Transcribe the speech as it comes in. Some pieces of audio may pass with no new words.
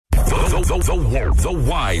The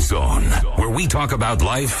Y Zone, where we talk about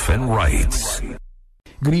life and rights.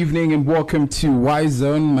 Good evening and welcome to Y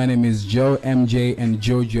Zone. My name is Joe, MJ, and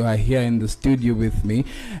Jojo are here in the studio with me.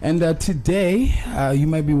 And today, you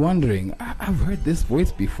might be wondering, I've heard this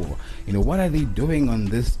voice before. You know, what are they doing on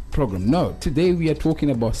this program? No, today we are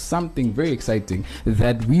talking about something very exciting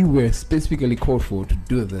that we were specifically called for to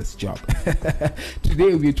do this job.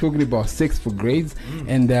 Today we are talking about sex for grades,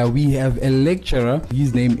 and we have a lecturer.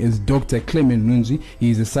 His name is Dr. Clement Nunzi.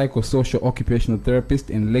 He is a psychosocial occupational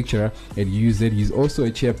therapist and lecturer at UZ. He's also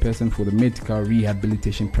a chairperson for the Medical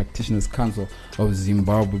Rehabilitation Practitioners Council of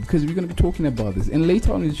Zimbabwe, because we're going to be talking about this. And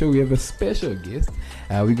later on in the show we have a special guest.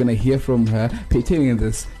 We're going to hear from her pertaining to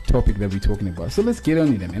this topic that we're talking about. So let's get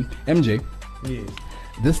on it, man. MJ, yes.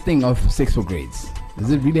 This thing of sex for grades, is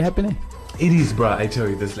it really happening? It is, bruh. I tell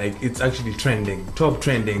you this, like, it's actually trending, top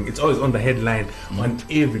trending. It's always on the headline on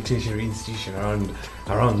every tertiary institution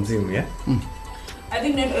around Zim, yeah? I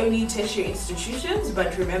think not only tertiary institutions,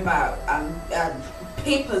 but remember,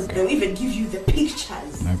 papers, they'll even give you the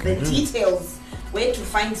pictures, the details, where to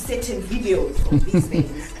find certain videos of these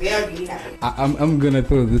things. They are really happening. I'm gonna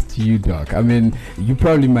throw this to you, Doc. I mean, you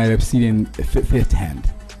probably might have seen it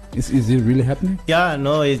firsthand. Is it really happening? Yeah,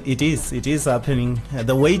 no, it is happening.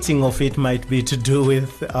 The weighting of it might be to do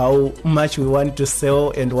with how much we want to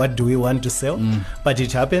sell and what do we want to sell. But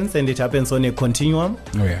it happens, and it happens on a continuum.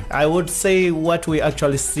 Oh, yeah. I would say what we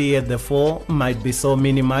actually see at the fore might be so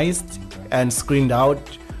minimized and screened out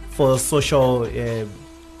for social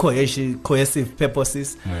cohesive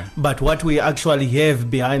purposes. Yeah. But what we actually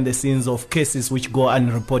have behind the scenes of cases which go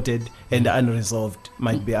unreported and unresolved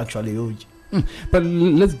might be actually huge. But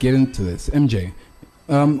let's get into this. MJ,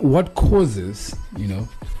 what causes,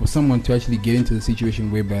 for someone to actually get into the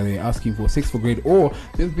situation whereby they're asking for sex for grade, or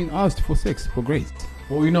they've been asked for sex for grades?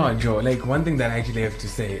 Well, you know what, Joe, like, one thing that I actually have to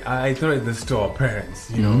say, I throw this to our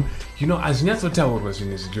parents, you know, as nyatsotaurwa was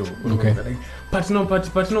in Joe. Okay. Like, but no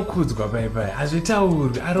kudzwa bye as we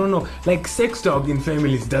tell, I don't know, like, sex talk in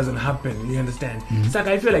families doesn't happen, you understand? It's like,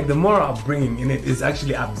 I feel like the moral upbringing in it is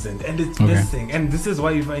actually absent, and it's missing, and this is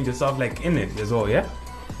why you find yourself, like, in it as well, yeah?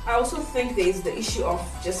 I also think there is the issue of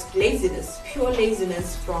just laziness, pure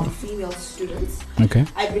laziness from female students. Okay.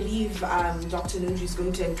 I believe Dr. Nunji is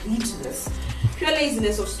going to agree to this. Pure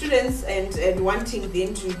laziness of students and wanting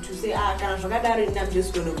them to say, I'm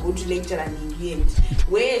just going to go to lecture and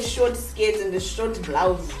wear short skirts and a short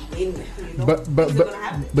blouse.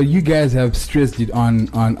 But you guys have stressed it on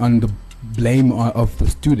the blame of the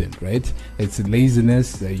student, right? It's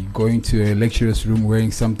laziness. You're going to a lecturer's room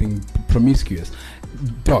wearing something promiscuous.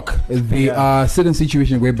 Doc, there are certain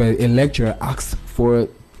situations whereby a lecturer asks to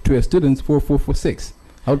a student for sex.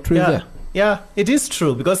 How true is that? Yeah, it is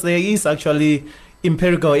true, because there is actually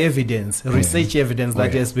empirical evidence, research evidence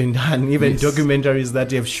that has been done, even documentaries that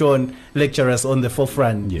have shown lecturers on the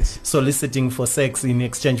forefront soliciting for sex in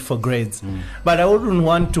exchange for grades. But I wouldn't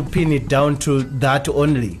want to pin it down to that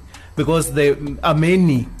only, because there are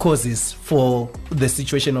many causes for the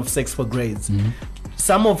situation of sex for grades.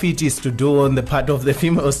 Some of it is to do on the part of the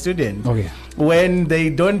female student. Okay. When they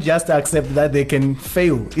don't just accept that they can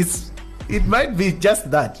fail. It might be just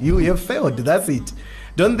that. You have failed. That's it.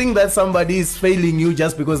 Don't think that somebody is failing you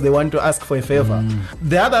just because they want to ask for a favor.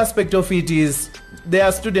 The other aspect of it is there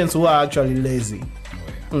are students who are actually lazy.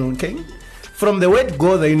 Okay? From the word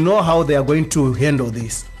go, they know how they are going to handle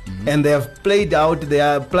this. And they have planned out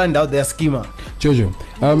their schema.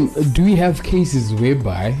 Jojo, do we have cases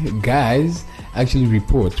whereby guys actually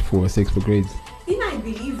report for sex for grades? I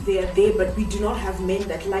believe they are there, but we do not have men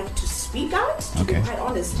that like to speak out, to be quite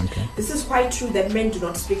honest. This is quite true that men do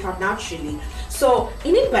not speak out naturally. So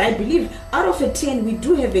in it, but I believe out of a 10, we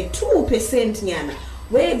do have a 2% nyana,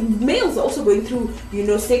 where males are also going through,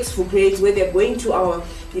 sex for grades, where they're going to our,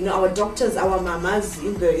 our doctors, our mamas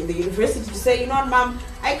in the university to say, mom,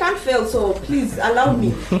 I can't fail, so please allow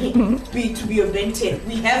me to be of rank 10.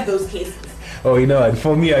 We have those cases. Oh, you know what?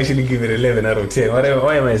 For me, I actually give it 11 out of 10.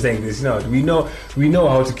 Why am I saying this? We know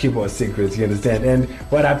how to keep our secrets. You understand? And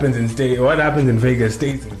what happens in Vegas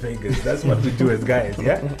stays in Vegas. That's what we do as guys.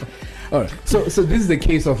 Yeah. All right. So this is the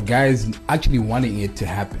case of guys actually wanting it to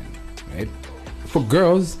happen, right? For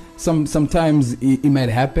girls, sometimes it might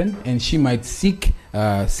happen, and she might seek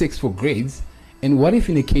sex for grades. And what if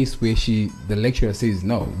in a case where the lecturer says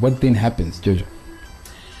no? What then happens, Jojo?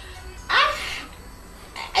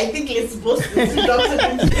 I think it's supposed to be Dr.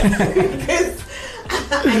 because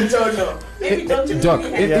I don't know. Maybe Dr. Doc,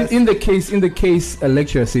 in the case a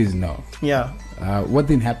lecturer says no. Yeah. What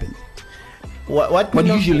then happens? What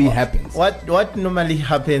usually happens? What normally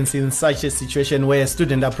happens in such a situation where a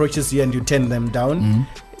student approaches you and you turn them down?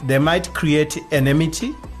 they might create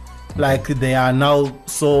enmity, like they are now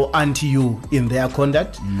so anti-you in their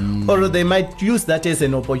conduct, or they might use that as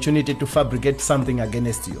an opportunity to fabricate something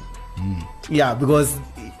against you. Yeah, because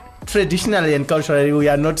traditionally and culturally we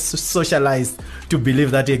are not socialized to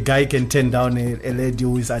believe that a guy can turn down a lady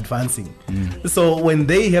who is advancing. So when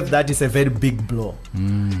they have that, it's a very big blow.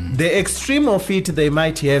 The extreme of it, they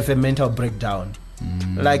might have a mental breakdown,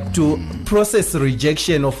 like to process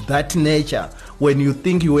rejection of that nature. When you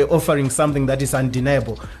think you were offering something that is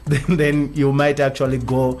undeniable, then you might actually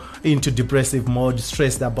go into depressive mode,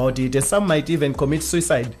 stressed about it, and some might even commit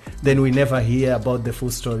suicide. Then we never hear about the full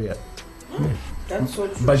story. That's so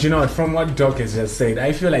true. But you know what, from what Doc has just said,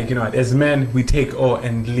 I feel like, you know what, as men, we take all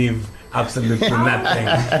and leave absolutely nothing.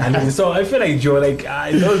 And so I feel like, Joe, like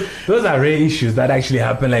those are rare issues that actually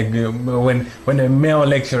happen, like when a male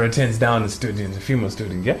lecturer turns down a student, a female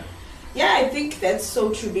student, yeah? Yeah, I think that's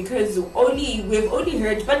so true, because we've only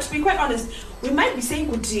heard, but to be quite honest, we might be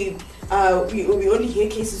saying we only hear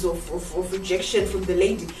cases of rejection from the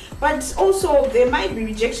lady, but also there might be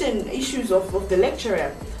rejection issues of the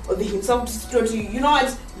lecturer or himself to you know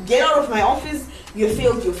what, get out of my office, you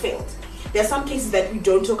failed. There are some cases that we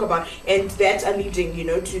don't talk about, and that are leading, you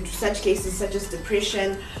know, to such cases such as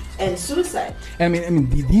depression and suicide. I mean,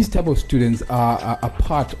 these type of students are a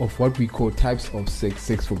part of what we call types of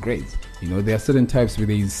sexual grades. You know, there are certain types where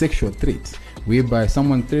there is sexual threats, whereby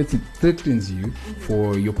someone threatens you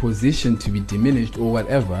for your position to be diminished or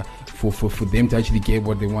whatever, for them to actually get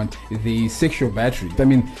what they want. The sexual battery. I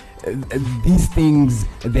mean, these things,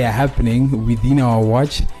 they are happening within our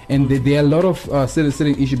watch, and there are a lot of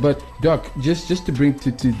certain issues. But Doc, just to bring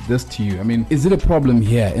to this to you, I mean, is it a problem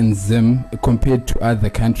here in Zim compared to other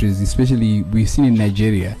countries, especially we've seen in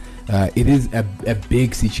Nigeria? It is a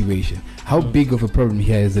big situation. How big of a problem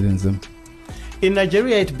here is it in Zim? In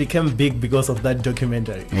Nigeria, it became big because of that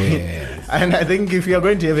documentary. Yes. And I think if you are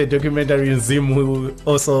going to have a documentary in Zim, we will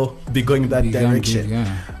also be going that direction.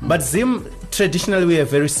 But Zim, traditionally, we are a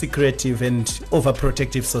very secretive and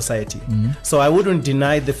overprotective society. So I wouldn't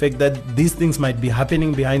deny the fact that these things might be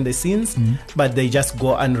happening behind the scenes, but they just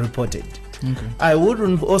go unreported. Okay. I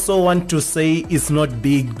wouldn't also want to say it's not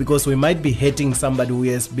big, because we might be hating somebody who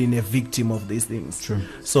has been a victim of these things. True.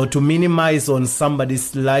 So to minimize on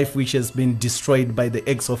somebody's life which has been destroyed by the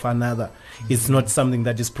acts of another, it's not something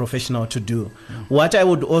that is professional to do. What I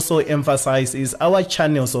would also emphasize is our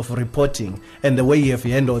channels of reporting and the way you have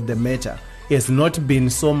handled the matter has not been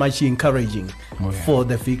so much encouraging for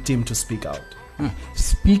the victim to speak out.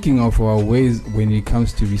 Speaking of our ways when it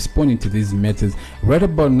comes to responding to these matters, right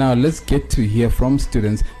about now, let's get to hear from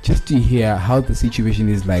students, just to hear how the situation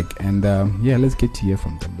is like. And let's get to hear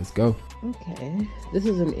from them. Let's go. Okay, this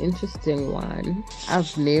is an interesting one.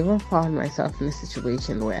 I've never found myself in a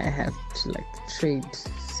situation where I have to trade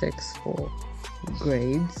sex for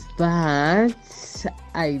grades, but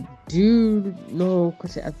I do know,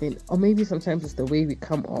 because I've been, or maybe sometimes it's the way we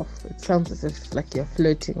come off. It sounds as if you're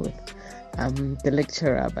flirting with the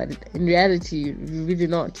lecturer, but in reality you're really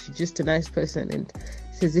not. You're just a nice person, and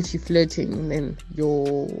it's as if you're flirting, and then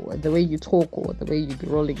the way you talk or the way you be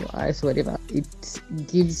rolling your eyes or whatever, it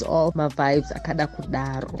gives off my vibes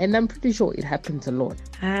akadakudaro, and I'm pretty sure it happens a lot.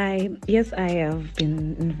 Yes, I have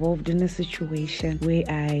been involved in a situation where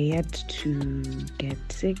I had to get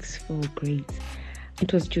sex for grades.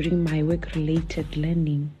 It was during my work-related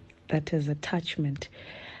learning, that is attachment.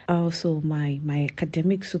 Also, my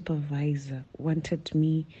academic supervisor wanted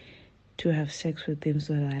me to have sex with him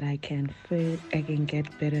so that I can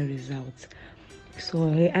get better results.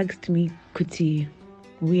 So he asked me, "Kuti,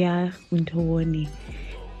 we are Untowoni,"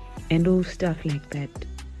 and all stuff like that.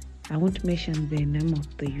 I won't mention the name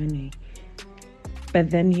of the uni, but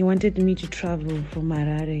then he wanted me to travel from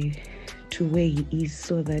Harare to where he is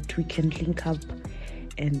so that we can link up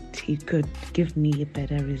and he could give me a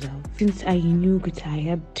better result. Since I knew that I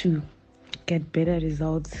had to get better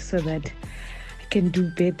results so that I can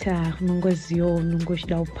do better,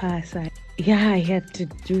 yeah, I had to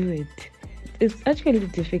do it. It's actually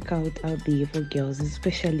difficult out there for girls,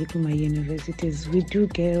 especially for my universities. We do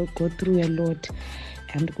go through a lot,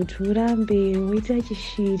 and kuturambe wita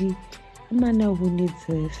chishiri mana who needs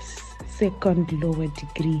a second lower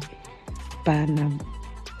degree banam.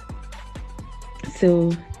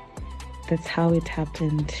 So that's how it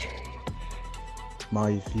happened.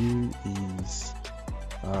 My view is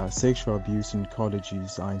sexual abuse in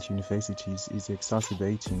colleges and universities is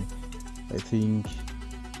exacerbating, I think,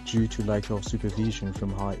 due to lack of supervision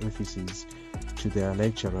from high officers to their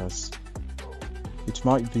lecturers. It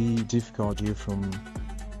might be difficult to hear from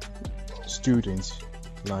students,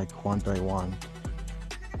 one by one.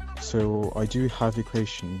 So I do have a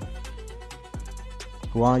question.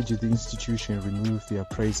 Why did the institution remove the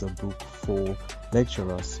appraisal book for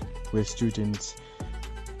lecturers, where students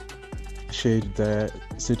shared their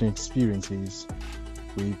certain experiences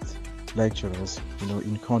with lecturers,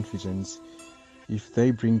 in confidence? If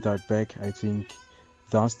they bring that back, I think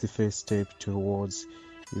that's the first step towards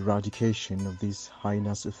eradication of this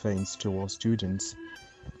heinous offense towards students.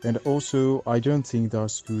 And also, I don't think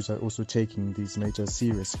that schools are also taking these matters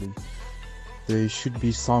seriously. There should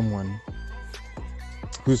be someone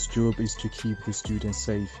whose job is to keep the students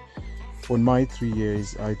safe. On my 3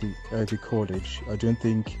 years at the college, I don't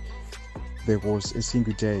think there was a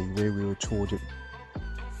single day where we were told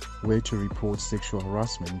where to report sexual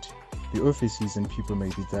harassment. The offices and people may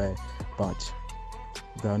be there, but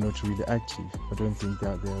they are not really active. I don't think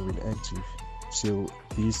that they are really active. So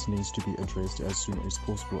this needs to be addressed as soon as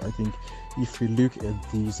possible. I think if we look at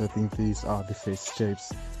these, I think these are the first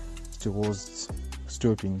steps towards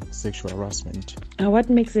stopping sexual harassment. What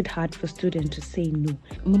makes it hard for students to say no?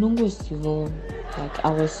 Like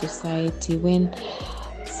our society, when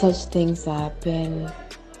such things happen,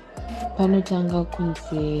 panotanga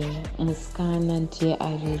kunze muskana ndiye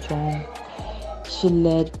ari wrong. She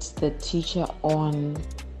led the teacher on.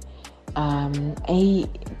 Ai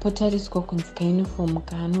potarisko kunzi kauniform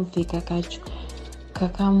kaanopfeka kacho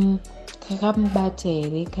kakambata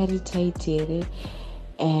here kari tight here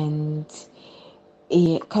and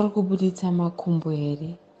kari kubuditsa makumbo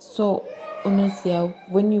here. So unoziya,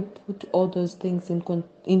 when you put all those things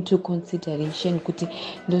into consideration kuti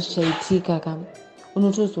ndozvichaitika kam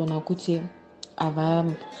unotozoona kuti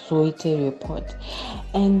avazoite report.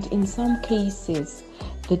 And in some cases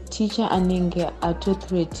the teacher anenge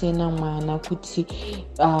atothreatena mwana kuti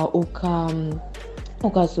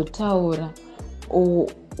ukazotaura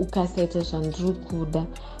ukasaita zvandiri kuda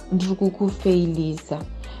ndiri kukufailisa.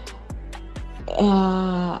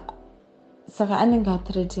 Saka anenge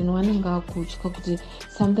athreatenwa, anenge akutya kuti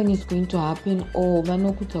something is going to happen, or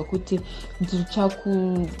vanokuta kuti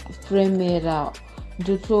ndichakufremera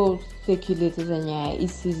ndotosekulatera nyaya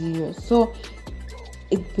isiriyo. So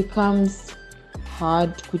it becomes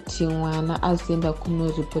hard kuti mwana azoenda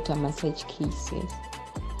kunoripota such cases.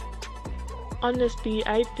 Honestly,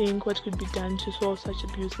 I think what could be done to solve such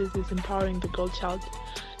abuses is empowering the girl child,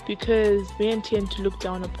 because men tend to look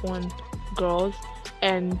down upon girls,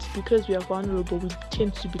 and because we are vulnerable, we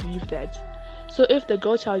tend to believe that. So if the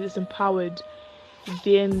girl child is empowered,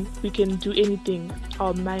 then we can do anything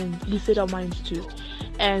we set our minds to.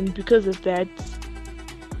 And because of that,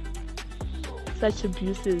 such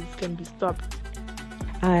abuses can be stopped.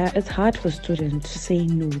 It's hard for students to say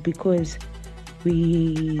no, because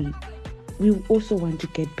we also want to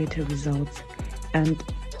get better results, and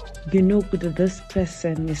that this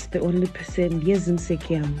person is the only person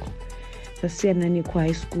yezimseki yangu. Sasiyana kwa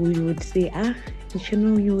high school, you would say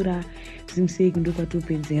yura zimseki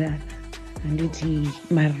ndokwatopedzerana anditi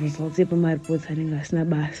results epo reports anenge asina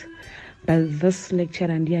basa, but this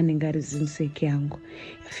lecturer ndiye anenge ari zimseki yangu.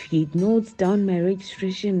 If he notes down my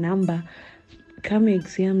registration number, come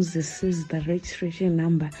exams, this is the registration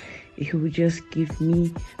number, he will just give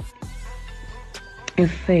me a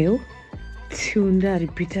fail to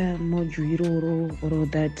repeat a module or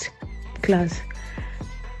that class.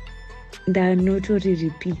 Not to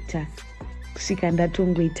repeat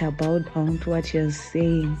sikandatongoita about what you're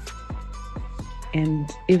saying. And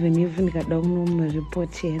even I don't know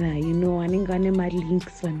report here, anenge ane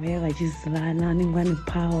links vanhu vaya vachizivana, anenge ane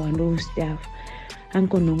power and all stuff.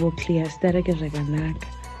 Ankonongo clear stareke zvakanaka.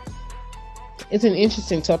 It's an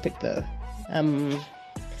interesting topic though.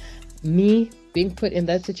 Me being put in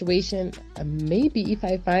that situation, maybe if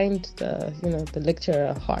I find the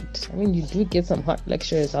lecturer hot. I mean, you do get some hot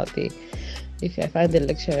lecturers out there. If I find the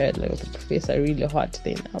lecturer, like the professor, really hot,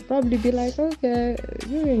 then I'll probably be like, okay,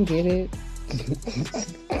 you can get it.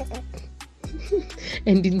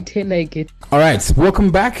 And in 10 I get. All right, welcome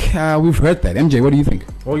back. We've heard that. MJ, what do you think?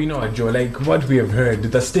 Well, you know what, Joe, like what we have heard,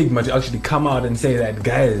 the stigma to actually come out and say that,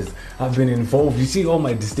 guys, I've been involved. You see all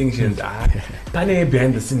my distinctions.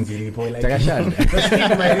 Behind the scenes, like the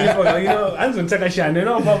stigma, Anson Takashan,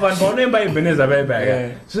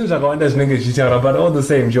 since I got this nigga, but all the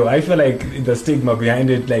same, Joe, I feel like the stigma behind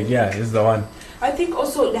it, like, yeah, is the one. I think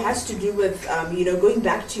also it has to do with, going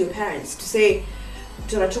back to your parents to say,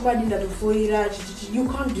 you can't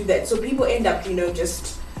do that. So people end up,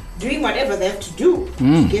 just doing whatever they have to do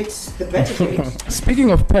to get the better grade. Speaking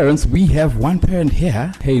of parents, we have one parent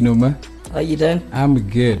here. Hey, Noma. How you doing? I'm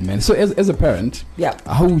good, man. So as a parent, yeah,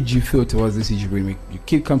 how would you feel towards this issue when your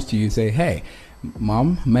kid comes to you and say, hey,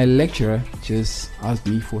 Mom, my lecturer just asked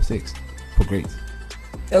me for grades?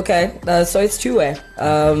 Okay, so it's two-way.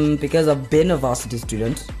 Because I've been a varsity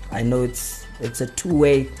student, I know it's a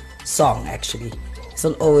two-way song actually. It's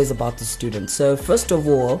not always about the student. So first of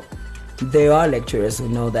all, there are lecturers who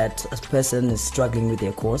know that a person is struggling with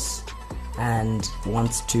their course and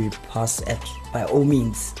wants to pass it by all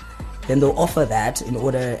means. Then they'll offer that in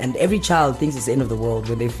order, and every child thinks it's the end of the world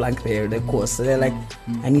when they flunk their course. So they're like,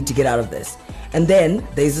 I need to get out of this. And then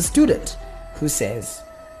there's a student who says,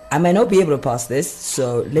 I might not be able to pass this,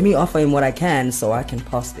 so let me offer him what I can so I can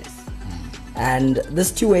pass this. And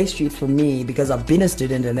this two-way street for me, because I've been a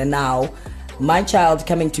student and then now my child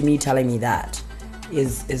coming to me telling me that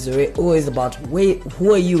is always about,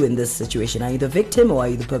 who are you in this situation? Are you the victim or are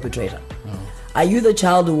you the perpetrator? Are you the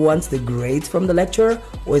child who wants the grades from the lecturer,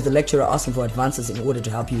 or is the lecturer asking for advances in order to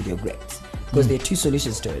help you with your grades? Because there are two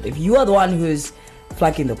solutions to it. If you are the one who's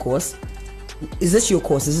flunking the course, is this your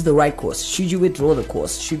course? Is this the right course? Should you withdraw the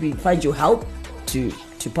course? Should we find you help to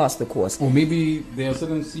pass the course? Or maybe there are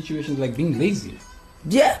certain situations like being lazy.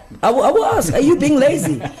 Yeah, I will ask, are you being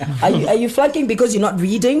lazy? Are you flunking because you're not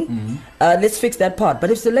reading? Let's fix that part.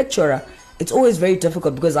 But if it's the lecturer, it's always very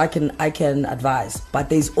difficult because I can advise, but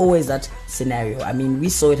there's always that scenario. I mean, we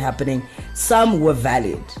saw it happening. Some were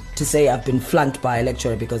valid to say I've been flunked by a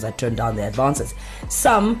lecturer because I turned down their advances.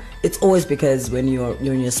 Some, it's always because when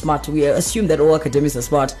you're smart, we assume that all academics are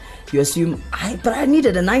smart. You assume, but I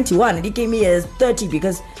needed a 91 and he gave me a 30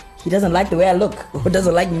 because he doesn't like the way I look or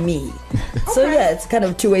doesn't like me. So yeah, it's kind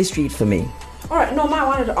of two-way street for me. All right, Norma, I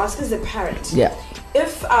wanted to ask as a parent. Yeah.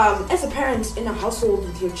 If, as a parent in a household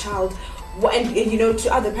with your child, and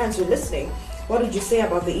to other parents who are listening, what would you say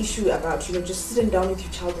about the issue about just sitting down with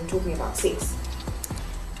your child and talking about sex?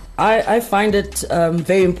 I find it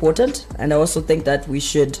very important, and I also think that we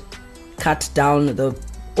should cut down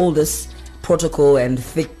all this protocol and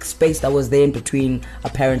thick space that was there in between a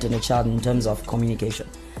parent and a child in terms of communication,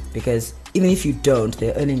 because even if you don't,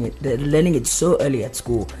 they're learning it so early at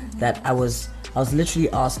school that I was literally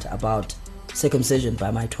asked about circumcision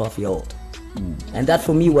by my 12-year-old. And that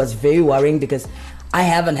for me was very worrying because I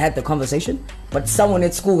haven't had the conversation, but someone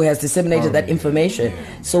at school has disseminated that information.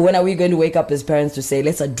 So when are we going to wake up as parents to say,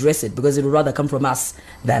 let's address it, because it would rather come from us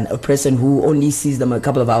than a person who only sees them a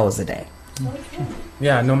couple of hours a day.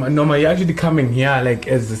 Yeah, Norma, you're actually coming here like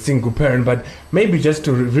as a single parent, but maybe just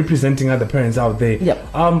to representing other parents out there.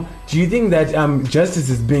 Yep. Do you think that justice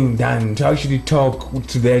is being done to actually talk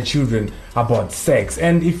to their children about sex?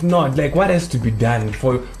 And if not, like what has to be done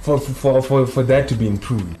for that to be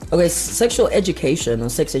improved? Okay, sexual education or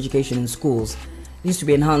sex education in schools needs to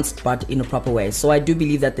be enhanced, but in a proper way. So I do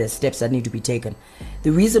believe that there's steps that need to be taken.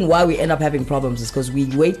 The reason why we end up having problems is because we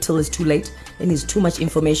wait till it's too late and there's too much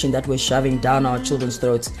information that we're shoving down our children's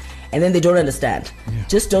throats, and then they don't understand.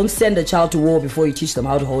 Just don't send a child to war before you teach them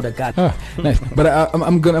how to hold a gun. Nice. But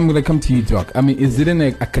I'm gonna come to you, Doc. I mean, is it an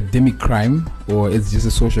academic crime or it's just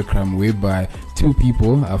a social crime whereby two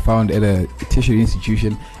people are found at a tertiary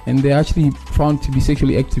institution and they're actually found to be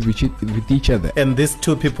sexually active with each other? And these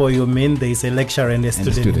two people, you mean there is a lecturer and a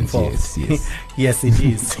student involved? Yes. Yes, it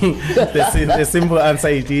is. The simple answer,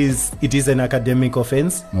 it is an academic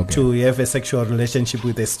offense to have a sexual relationship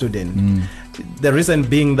with a student. The reason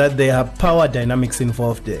being that there are power dynamics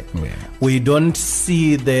involved there. We don't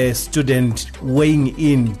see the student weighing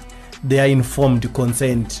in their informed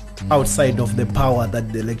consent outside of the power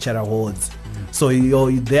that the lecturer holds. So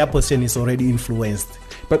their position is already influenced.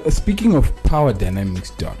 But speaking of power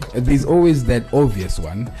dynamics, Doc, there's always that obvious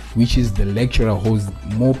one, which is the lecturer holds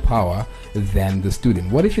more power than the student.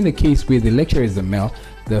 What if in a case where the lecturer is a male,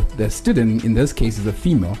 the student in this case is a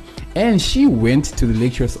female, and she went to the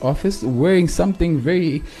lecturer's office wearing something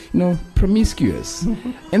very, promiscuous,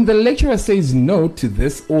 and the lecturer says no to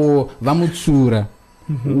this, or vamutsura,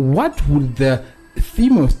 what would the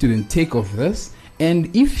female student take of this?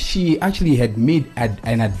 And if she actually had made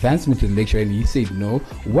an advancement to the lecturer and he said no,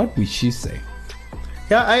 what would she say?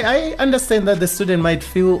 Yeah, I understand that the student might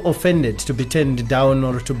feel offended to be turned down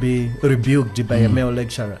or to be rebuked by a male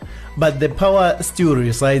lecturer. But the power still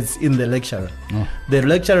resides in the lecturer. The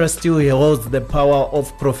lecturer still holds the power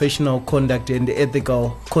of professional conduct and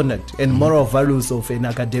ethical conduct and moral values of an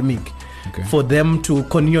academic. For them to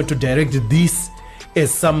continue to direct this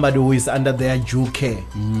as somebody who is under their due care.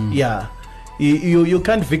 Yeah. You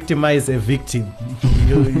can't victimize a victim.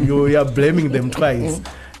 You are blaming them twice.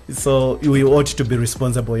 So we ought to be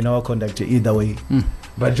responsible in our conduct either way.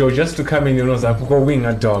 But Joe, just to come in, go wing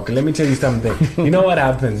a dog. Let me tell you something. You know what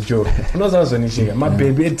happens, Joe? My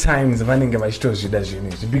baby at times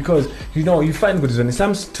because you find good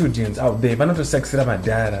some students out there, but not to sex my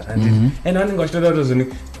dad and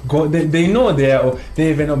they know they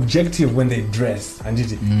have an objective when they dress,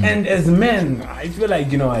 and as men, I feel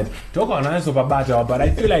like, you know, I talk on us about battle, but I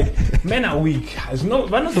feel like men are weak.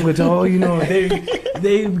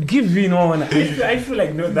 They give, you know, and I feel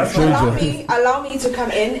like, no, that's allow me to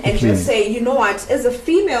come in and just say, you know what, as a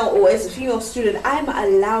female or as a female student, I'm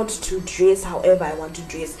allowed to dress however I want to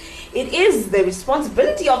dress. It is the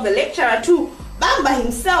responsibility of the lecturer to bamba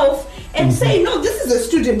himself and say, no, this is a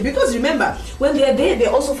student, because remember, when they're there, they're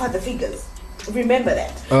also father figures. Remember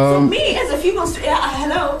that. So me as a female student,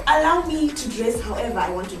 allow me to dress however I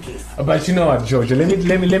want to dress. But you know what, Georgia, let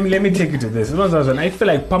me take you to this. I feel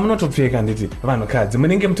like permanent objective,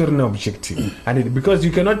 and because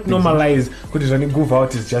you cannot normalize could go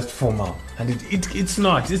out is just formal, and it's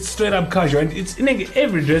not. It's straight up casual, and it's in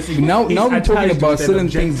every dressing. Now we're talking about certain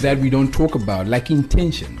things that we don't talk about, like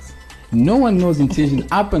intentions. No one knows intention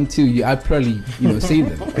up until you actually, say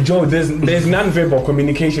them. Joe, there's non-verbal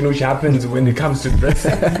communication which happens when it comes to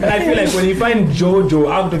dressing. And I feel like when you find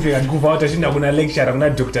Jojo out of here and go out, I'm gonna lecture, I'm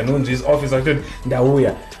gonna Dr. Nunzi's office,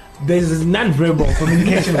 there's non-verbal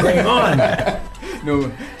communication going on.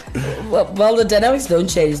 No. Well, the dynamics don't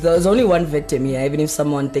change. There's only one victim here, even if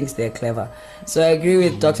someone thinks they're clever. So I agree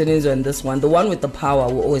with Dr. Nunzo on this one. The one with the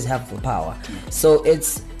power will always have the power. So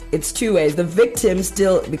it's two ways. The victim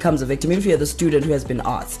still becomes a victim, even if you're the student who has been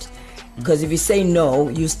asked. Because if you say no,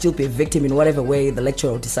 you still be a victim in whatever way the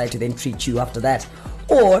lecturer will decide to then treat you after that.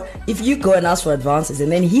 Or if you go and ask for advances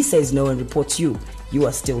and then he says no and reports you, you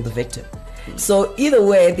are still the victim. So either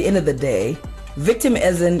way, at the end of the day, victim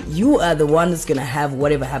as in you are the one that's going to have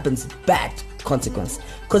whatever happens bad consequence.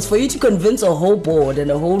 Because for you to convince a whole board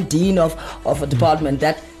and a whole dean of a department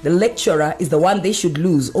that the lecturer is the one they should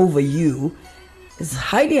lose over you, is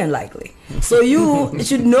highly unlikely. So you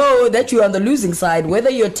should know that you're on the losing side,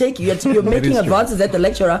 whether you're making advances at the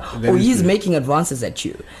lecturer or he's making advances at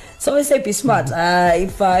you. So I say be smart.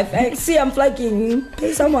 If I see I'm flanking,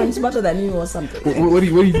 pay someone smarter than you or something. What do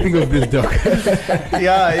you think of this, Doc?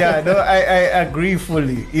 No, I agree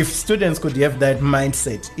fully. If students could have that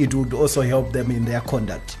mindset, it would also help them in their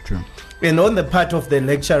conduct. True. And on the part of the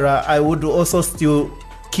lecturer, I would also still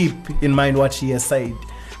keep in mind what she has said.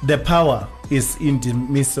 The power is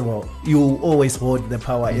indismissible. You always hold the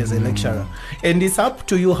power as a lecturer. And it's up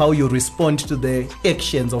to you how you respond to the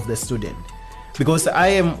actions of the student. Because I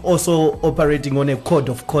am also operating on a code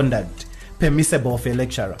of conduct permissible of a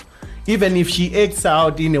lecturer. Even if she acts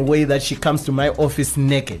out in a way that she comes to my office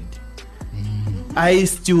naked, I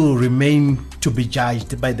still remain to be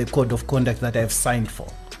judged by the code of conduct that I've signed for.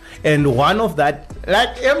 And one of that,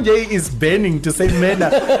 like MJ is banning to say men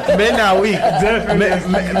are weak.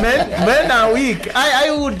 Men are weak.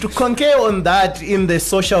 I would concur on that in the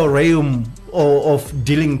social realm of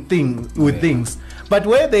dealing with things. But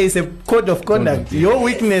where there is a code of conduct, your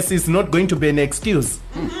weakness is not going to be an excuse.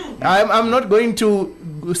 I'm not going to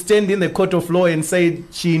stand in the court of law and say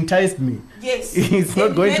she enticed me. Yes. It's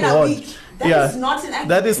not going to hold. That is not an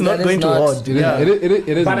That is not going to hold. It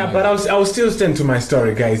is. But I'll still stand to my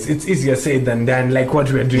story, guys. It's easier said than done, like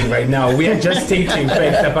what we're doing right now. We are just stating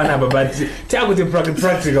facts, but tell with the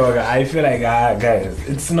practical. I feel like, guys,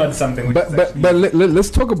 it's not something. But let's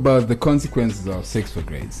talk about the consequences of 6 for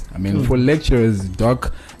grades. I mean, for lecturers,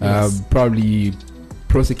 Doc, probably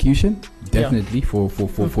prosecution. Definitely for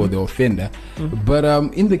the offender. But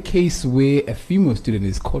in the case where a female student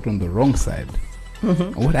is caught on the wrong side,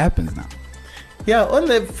 what happens now? Yeah, on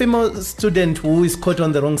the female student who is caught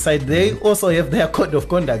on the wrong side, they also have their code of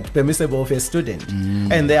conduct permissible of a student.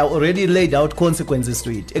 And they are already laid out consequences to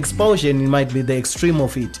it. Expulsion might be the extreme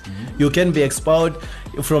of it. You can be expelled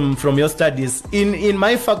from your studies. In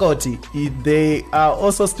my faculty, there are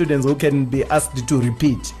also students who can be asked to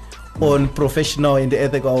repeat on professional and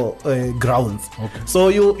ethical grounds. So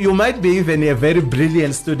you might be even a very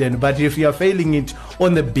brilliant student, but if you are failing it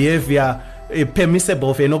on the behavior permissible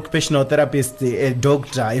of an occupational therapist, a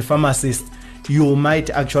doctor, a pharmacist, you might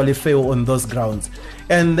actually fail on those grounds.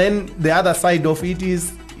 And then the other side of it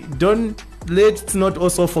is, let's not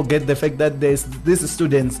also forget the fact that there's these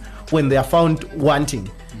students, when they are found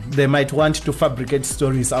wanting, they might want to fabricate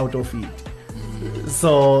stories out of it.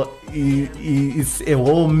 So it's a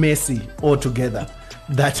whole messy altogether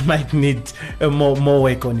that might need more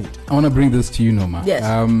work on it. I want to bring this to you, Noma. Yes.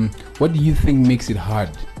 What do you think makes it hard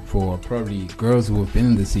for probably girls who have been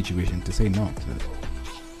in this situation to say no?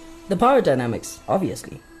 The power dynamics,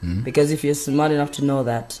 obviously. Because if you're smart enough to know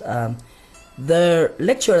that the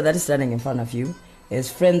lecturer that is standing in front of you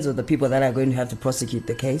is friends with the people that are going to have to prosecute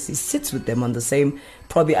the case. He sits with them on the same,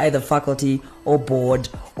 probably either faculty or board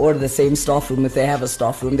or the same staff room if they have a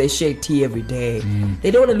staff room. They share tea every day.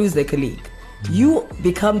 They don't want to lose their colleague. you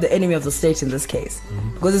become the enemy of the state in this case.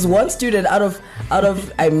 Because it's one student out of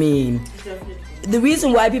I mean, the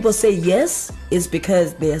reason why people say yes is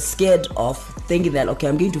because they are scared of thinking that, okay,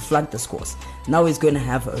 I'm going to flunk this course. Now he's going to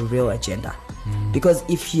have a real agenda. Because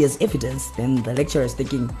if he has evidence, then the lecturer is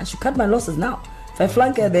thinking, I should cut my losses now. If I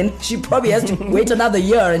flunk her, then she probably has to wait another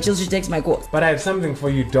year until she takes my course. But I have something for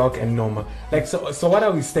you, Doc and Norma. Like, so what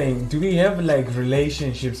are we saying? Do we have like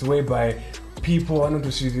relationships whereby people want to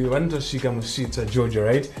shika mushita Georgia,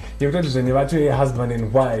 right? You've got to a husband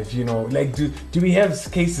and wife, you know. Like, do we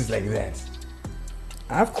have cases like that?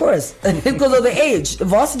 Of course, because of the age.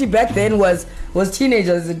 Varsity back then was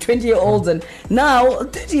teenagers and 20-year-olds, and now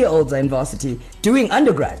 30-year-olds are in varsity doing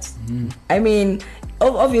undergrads. I mean,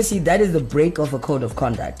 obviously that is the break of a code of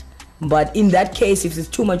conduct. But in that case, if it's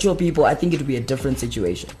too mature people, I think it would be a different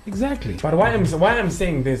situation. Exactly. But why I'm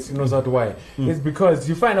saying this, you know, not why? It's because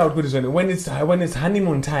you find out when it's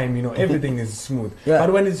honeymoon time, you know, everything is smooth. Yeah.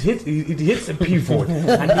 But when it hits a pivot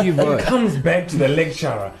and it comes back to the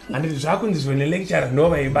lecturer, and it happens when the lecturer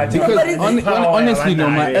nobody. But because honestly, no,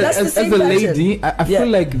 as a lady, I feel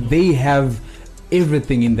like they have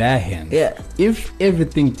everything in their hands. Yeah. If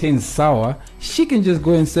everything turns sour, she can just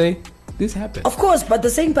go and say, this happened. Of course, but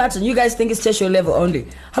the same pattern. You guys think it's tertiary level only.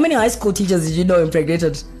 How many high school teachers did you know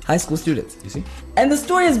impregnated high school students? You see? And the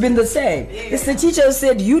story has been the same. It's the teacher who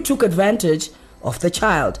said you took advantage of the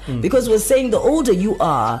child. Because we're saying the older you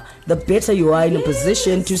are, the better you are in a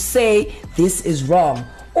position to say this is wrong.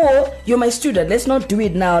 Or you're my student, let's not do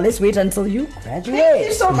it now, let's wait until you graduate. Thank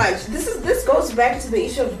you so much. This goes back to the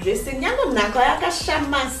issue of dressing. As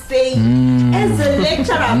a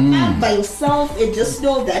lecturer, by yourself, and just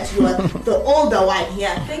know that you are the older one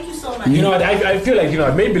here. Thank you so much. You know what? I feel like, you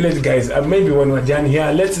know, maybe let's guys, maybe when we're done here,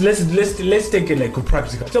 let's take it like a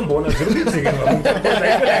practical. I feel like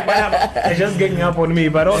they're just getting up on me,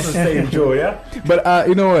 but also saying Joe, yeah. But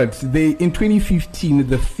you know what? In 2015,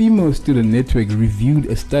 the Female Student Network reviewed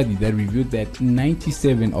a study that revealed that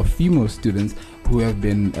 97 of female students who have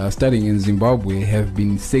been studying in Zimbabwe have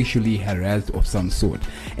been sexually harassed of some sort,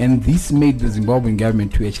 and this made the Zimbabwean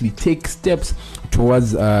government to actually take steps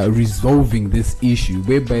towards resolving this issue,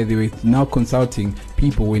 whereby they were now consulting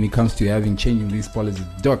people when it comes to changing these policies.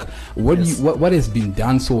 Doc, what has been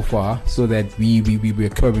done so far so that we are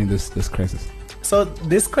curbing this crisis? So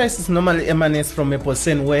this crisis normally emanates from a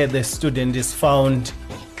person where the student is found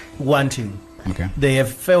wanting. Okay. They have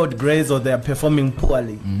failed grades or they are performing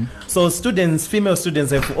poorly. So female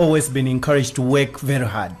students have always been encouraged to work very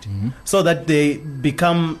hard so that they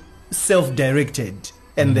become self-directed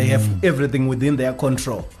and they have everything within their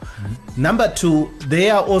control. Number two,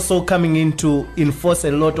 they are also coming in to enforce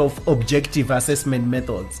a lot of objective assessment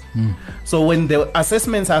methods. So when the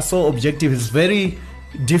assessments are so objective, it's very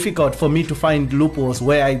difficult for me to find loopholes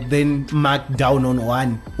where I then mark down on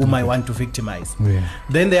one whom I want to victimize.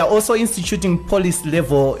 Then they are also instituting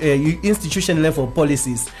institution level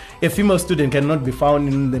policies. A female student cannot be found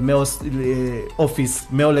in the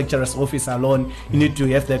male lecturer's office alone. You need to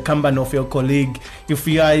have the company of your colleague. If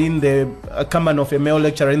you are in the company of a male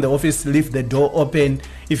lecturer in the office, leave the door open.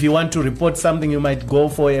 If you want to report something, you might go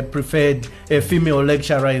for a preferred female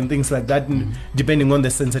lecturer and things like that, depending on the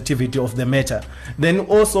sensitivity of the matter. Then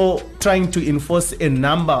also trying to enforce a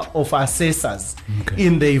number of assessors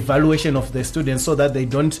in the evaluation of the students so that they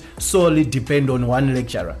don't solely depend on one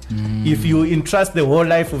lecturer. If you entrust the whole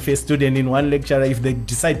life of a student in one lecturer, if they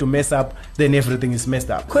decide to mess up, then everything is messed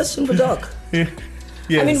up. Question for Doc. Yes.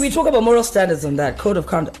 I mean, we talk about moral standards on that, code of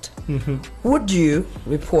conduct. Would you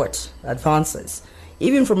report advances,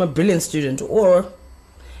 even from a brilliant student or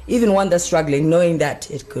even one that's struggling, knowing that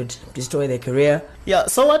it could destroy their career? Yeah,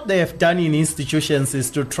 so what they have done in institutions is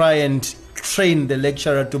to try and train the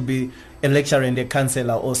lecturer to be a lecturer and a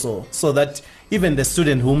counselor also, so that even the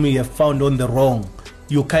student whom you have found on the wrong,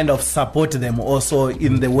 you kind of support them also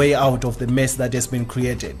in the way out of the mess that has been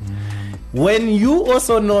created. When you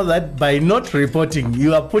also know that by not reporting,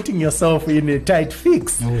 you are putting yourself in a tight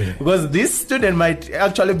fix, because this student might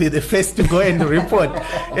actually be the first to go and report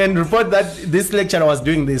that this lecturer was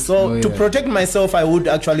doing this. So to protect myself, I would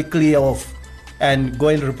actually clear off and go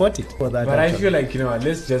and report it for that. But I feel like, you know,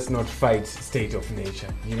 let's just not fight state of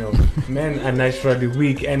nature. You know, men are naturally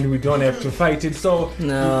weak and we don't have to fight it. So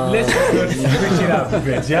let's not switch it up a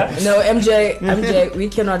bit, yeah? No, MJ, we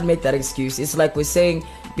cannot make that excuse. It's like we're saying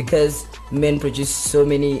because men produce so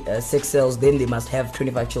many sex cells, then they must have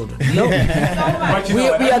 25 children. No, we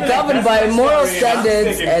are governed by moral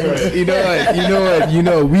standards, and you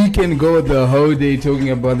know what, we can go the whole day talking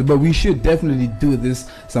about it, but we should definitely do this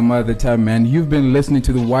some other time, man. You've been listening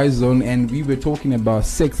to the Y Zone, and we were talking about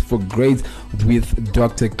sex for grades with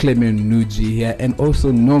Dr. Clement Nuji here, and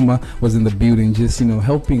also Noma was in the building, just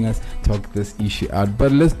helping us talk this issue out.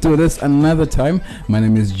 But let's do this another time. My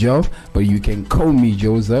name is Joe, but you can call me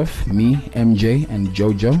Joseph, me, MJ, and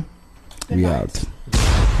Jojo. We out.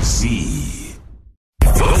 Z.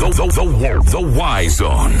 The Y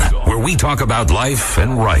Zone, where we talk about life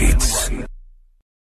and rights.